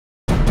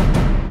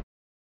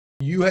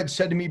You had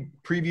said to me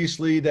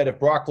previously that if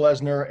Brock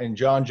Lesnar and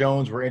Jon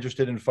Jones were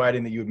interested in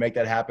fighting, that you would make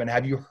that happen.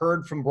 Have you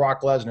heard from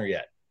Brock Lesnar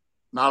yet?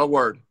 Not a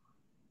word.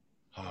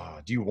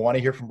 Do you want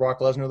to hear from Brock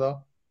Lesnar,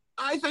 though?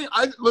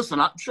 Listen,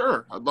 I'm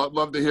sure. I'd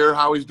love to hear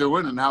how he's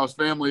doing and how his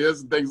family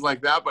is and things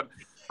like that. But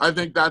I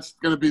think that's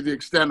going to be the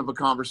extent of a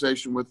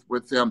conversation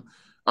with him.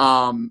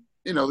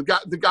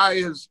 The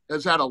guy has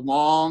had a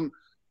long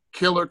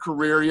killer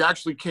career. He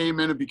actually came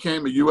in and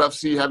became a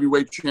UFC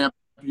heavyweight champion.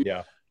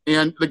 Yeah.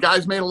 And the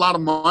guy's made a lot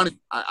of money.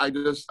 I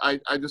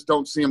just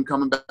don't see him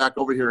coming back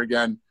over here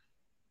again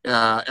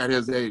at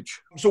his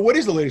age. So what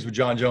is the latest with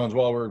Jon Jones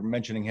while we're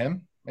mentioning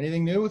him?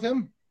 Anything new with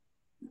him?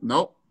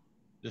 Nope.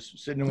 Just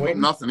sitting and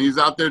waiting? Nothing. He's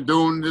out there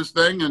doing his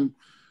thing and,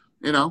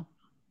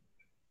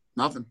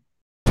 nothing.